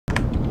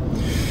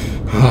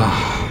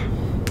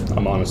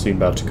I'm honestly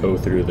about to go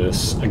through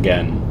this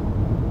again.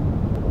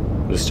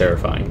 This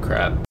terrifying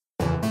crap.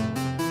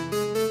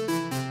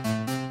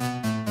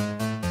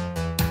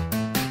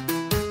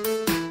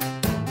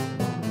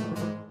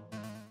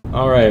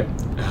 Alright,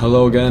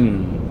 hello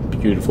again,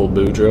 beautiful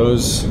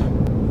boodros.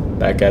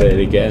 Back at it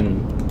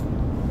again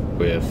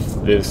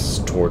with this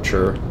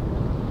torture.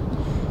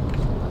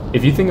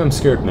 If you think I'm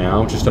scared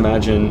now, just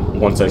imagine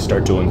once I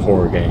start doing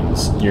horror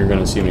games, you're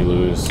gonna see me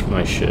lose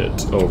my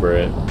shit over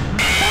it.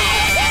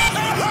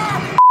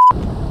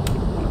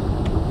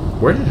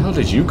 Where the hell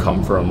did you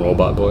come from,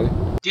 robot boy?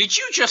 Did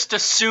you just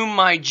assume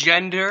my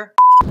gender?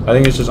 I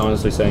think it's just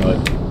honestly saying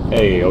like,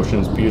 hey,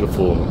 ocean's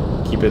beautiful,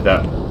 keep it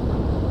that.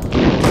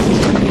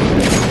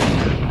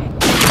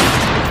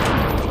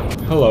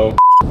 Hello.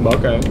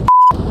 Okay.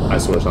 I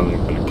swear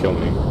something's gonna kill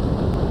me.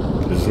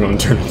 This is gonna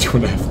turn into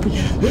an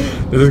FPS.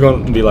 This is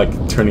gonna be like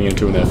turning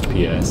into an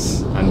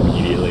FPS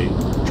immediately.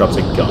 Drops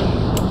a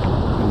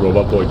gun.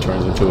 Robot boy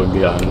turns into a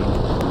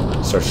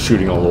gun. Starts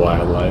shooting all the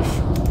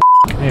wildlife.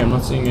 Hey, I'm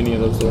not seeing any of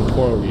those little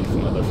coral reef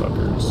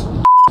motherfuckers.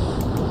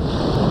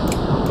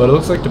 But it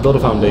looks like to build a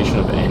foundation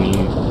of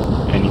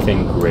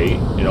anything great,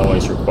 it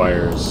always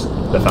requires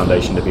the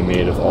foundation to be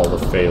made of all the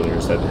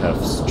failures that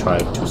have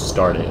tried to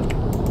start it.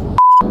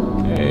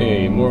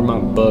 Hey, more of my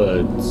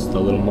buds, the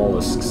little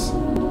mollusks.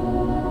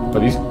 Are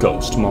these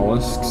ghost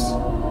mollusks?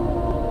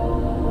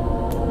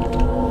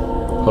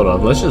 Hold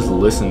on, let's just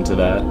listen to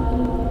that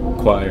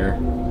choir.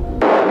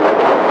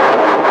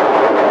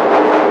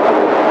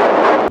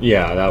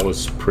 Yeah, that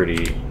was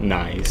pretty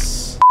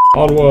nice.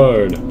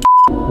 Onward!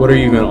 What are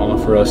you gonna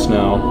offer us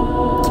now?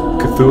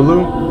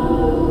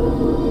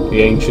 Cthulhu? The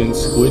ancient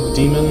squid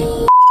demon?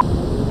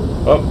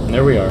 Oh,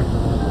 there we are.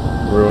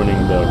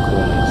 Ruining the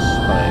coolness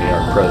by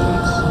our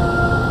presence.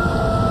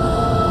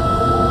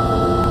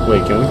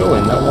 Wait, can we go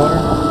in that water?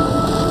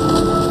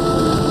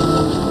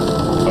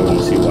 I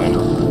wouldn't see why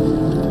not.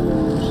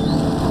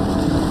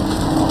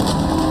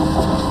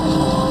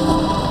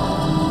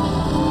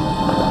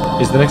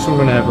 Is the next one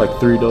gonna have like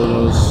 3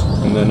 dodos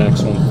and the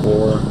next one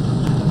 4?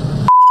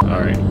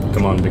 Alright,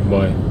 come on, big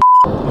boy.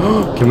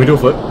 Can we do a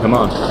flip? Come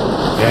on.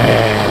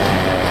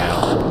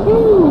 Yeah!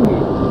 Woo!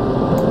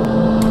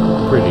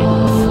 Pretty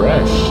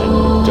fresh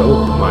and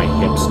dope, my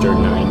hipster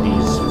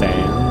 90s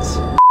fans.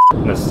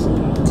 That's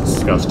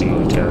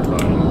disgustingly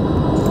terrifying.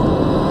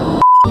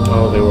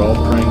 Oh, they were all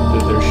pranked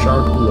that they're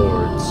shark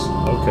lords.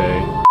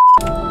 Okay.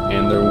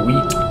 And they're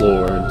wheat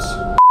lords.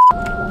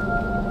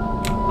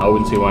 I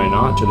wouldn't see why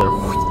not to their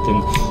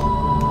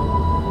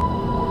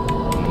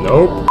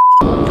Nope.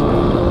 I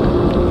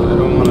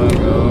don't wanna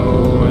go.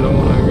 I don't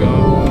wanna go.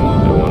 I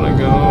don't wanna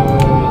go.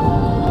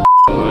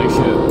 I don't like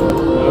shit.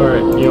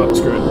 Alright, you know what?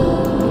 Screw it.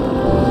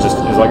 Just,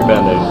 it's like a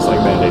band-aid. It's like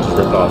a band-aid. Just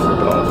rip it off, rip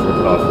it off, rip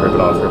it off, rip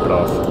it off, rip it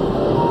off.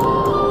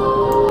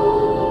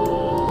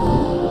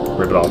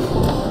 Rip it off.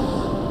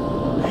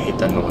 I hate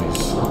that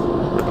noise.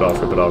 Rip it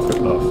off, rip it off, rip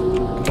it off.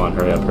 Come on,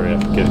 hurry up, hurry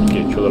up. Get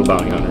your little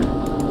bounty hunter.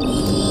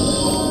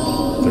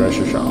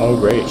 Thresher shark. Oh,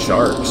 great,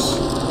 sharks.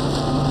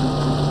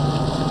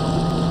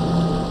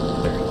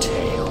 Their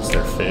tails,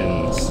 their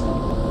fins.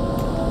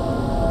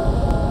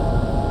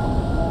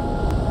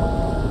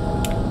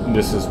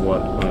 This is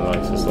what my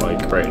life is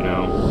like right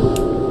now.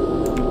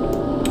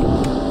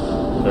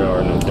 There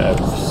are no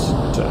depths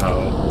to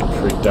how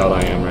freaked out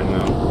I am right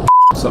now.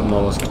 What's up,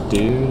 mollusk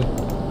dude?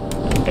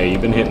 Hey,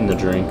 you've been hitting the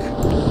drink.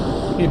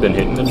 You've been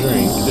hitting the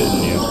drink,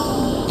 didn't you?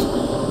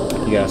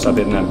 You gotta stop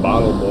hitting that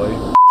bottle, boy.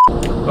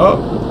 Oh!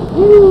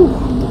 Woo!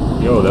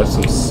 Yo, that's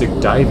some sick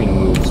diving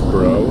moves,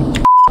 bro.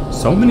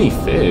 So many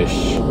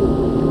fish.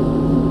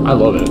 I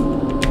love it.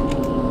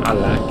 I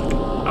like it.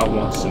 I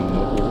want some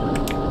more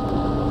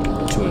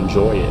to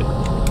enjoy it.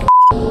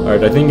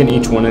 Alright, I think in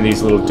each one of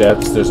these little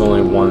depths, there's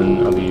only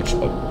one of each.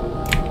 Oh.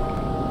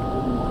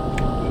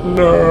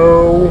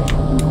 No!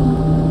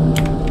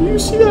 Do you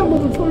see that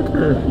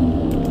motherfucker?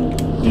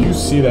 Do you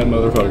see that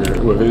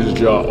motherfucker with his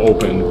jaw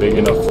open, big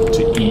enough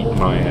to eat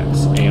my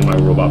ass and my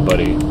robot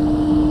buddy?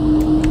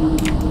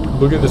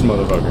 Look at this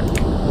motherfucker.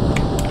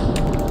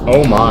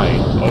 Oh my.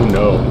 Oh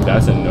no.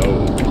 That's a no.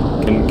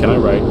 Can I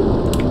write?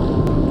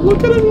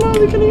 Look at him now.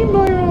 They can eat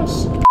my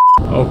ass.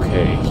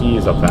 Okay. He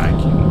is a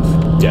vacuum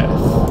of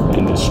death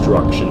and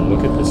destruction.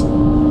 Look at this.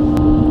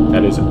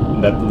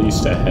 That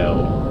leads to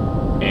hell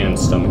and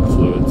stomach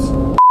fluids.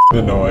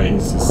 The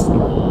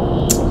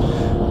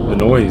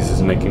noise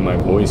is making my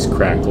voice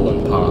crackle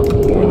and pop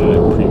more than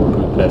a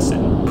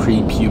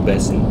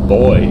prepubescent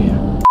boy.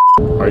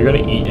 Are you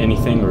gonna eat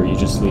anything, or are you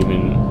just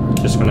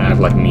gonna act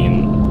like me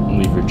and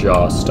leave your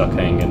jaw stuck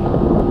hanging?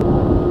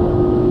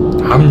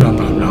 I'm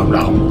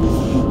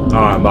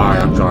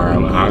sorry,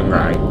 I'm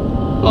hungry.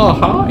 Oh,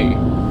 hi.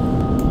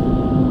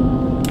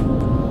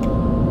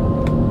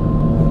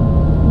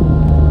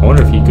 I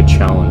wonder if he could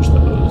challenge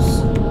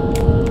those.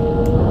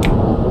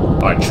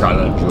 I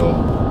challenge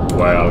you,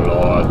 well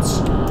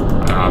lords.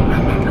 I'm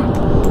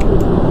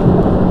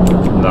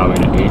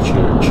gonna eat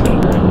your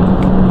children.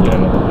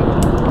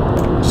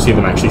 Yeah. See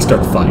them actually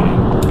start fighting.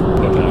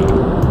 Okay.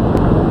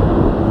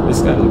 This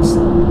guy looks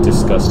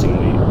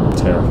disgustingly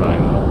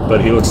terrifying though.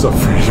 But he looks so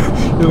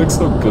he looks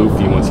so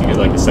goofy once you get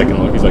like a second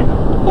look. He's like,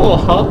 oh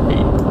hi,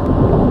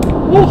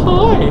 oh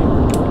hi,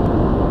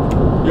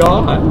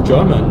 yeah, I'm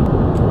German.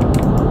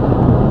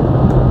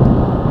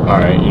 All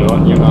right, you know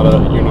what?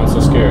 You're not so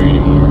scary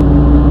anymore.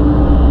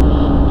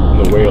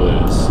 The whale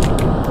is.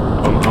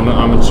 I'm a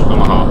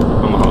hop.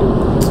 I'm a hop.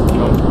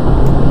 No,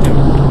 damn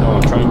it. No,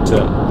 I'm trying to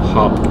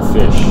hop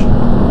fish.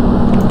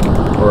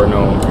 Or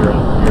no, you're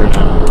an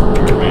animal.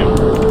 You're a mammal.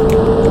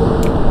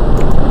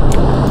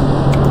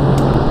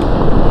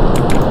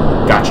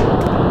 Gotcha.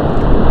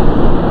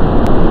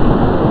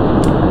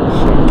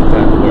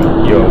 That whale.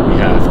 Yo, we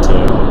have to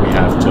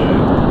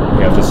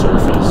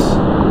surface.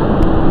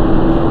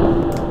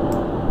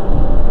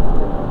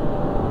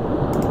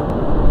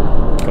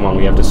 Come on,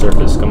 we have to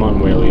surface. Come on,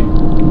 Whaley.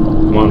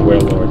 Come on,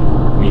 Whale Lord.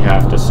 We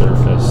have to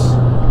surface.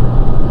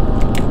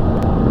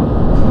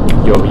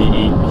 Yo,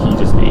 he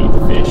just ate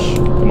fish.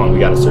 Come on, we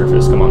gotta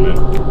surface. Come on, man.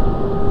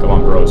 Come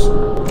on, bros.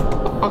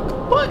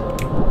 What?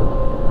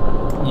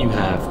 You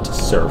have to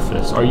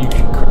surface. Are you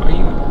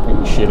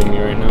shitting me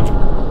right now?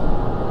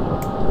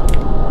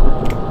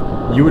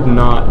 You would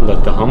not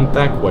let the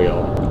humpback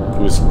whale,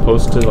 who was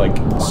supposed to like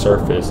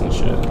surface and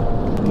shit,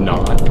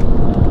 not.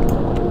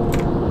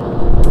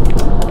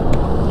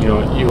 You know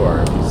what? You are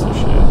a piece of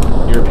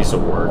shit. You're a piece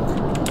of work.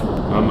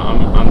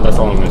 That's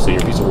all I'm gonna say.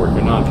 You're a piece of work.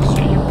 You're not a piece of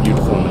shit. You're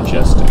beautiful and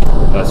majestic.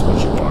 That's what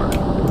you are.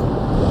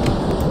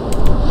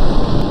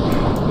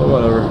 But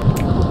whatever.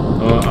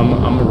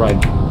 I'm a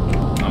ride.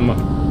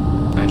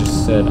 I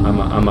just said I'm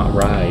a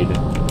ride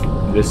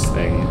this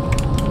thing,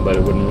 but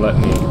it wouldn't let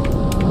me.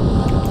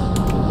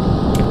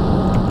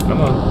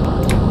 Come on.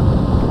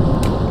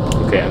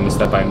 Okay, I missed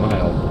that by a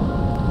mile.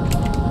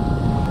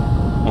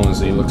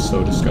 Honestly, it looks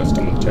so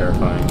disgusting and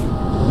terrifying.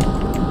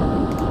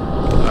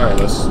 Alright,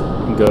 let's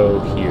go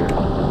here.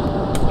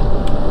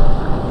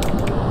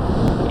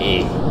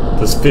 Eh,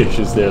 those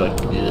fishes, they're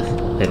like,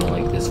 ugh, I don't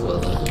like this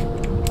fella.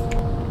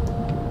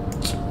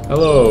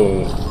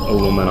 Hello,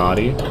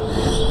 Illuminati.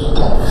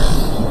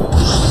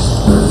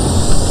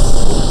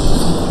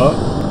 Oh,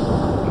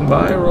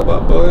 bye,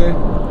 robot boy.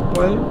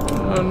 What?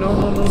 No.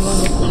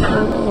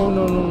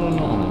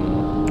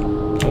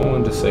 I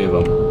wanted to save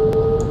him.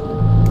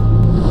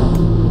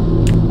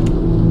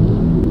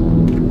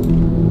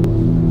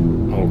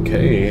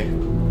 Okay.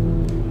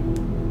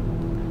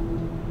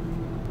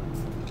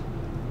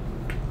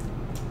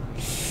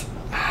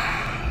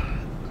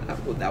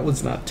 That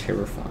was not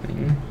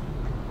terrifying.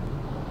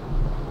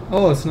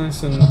 Oh, it's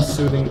nice and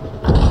soothing.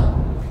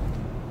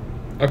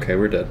 Okay,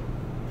 we're dead.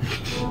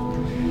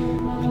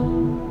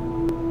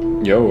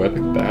 Yo,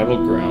 epic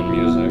battleground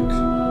music.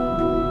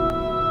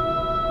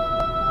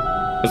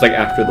 It's like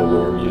after the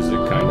war music,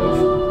 kind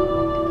of.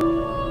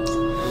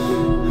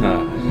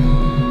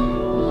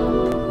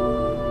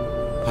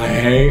 I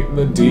hate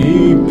the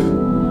deep,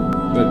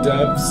 the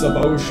depths of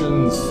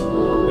oceans.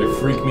 They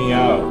freak me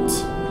out.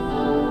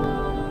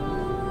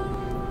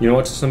 You know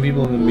what? Some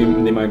people,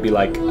 they might be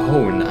like,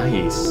 oh,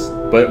 nice.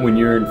 But when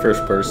you're in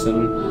first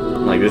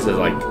person, like this is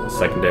like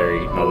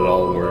secondary, not at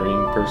all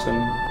worrying person,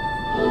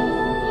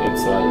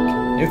 it's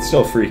like, it's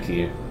still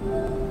freaky.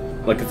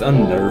 Like, it's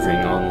unnerving,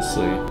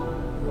 honestly.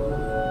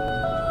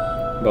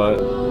 But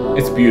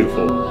it's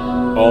beautiful.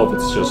 All of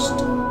it's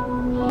just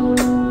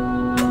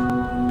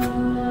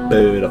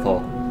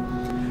beautiful.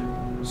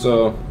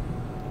 So,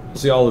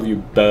 see all of you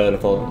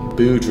beautiful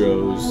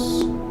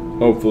boodros,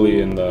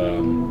 hopefully in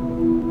the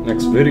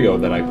next video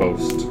that I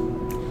post.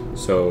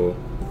 So,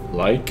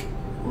 like,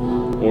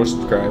 or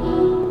subscribe,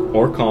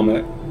 or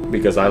comment,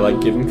 because I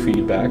like giving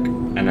feedback,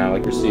 and I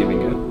like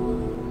receiving it.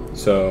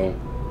 So,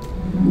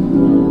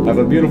 have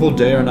a beautiful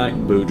day or night,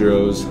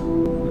 boodros.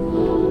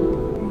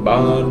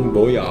 Bon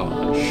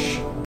voyage.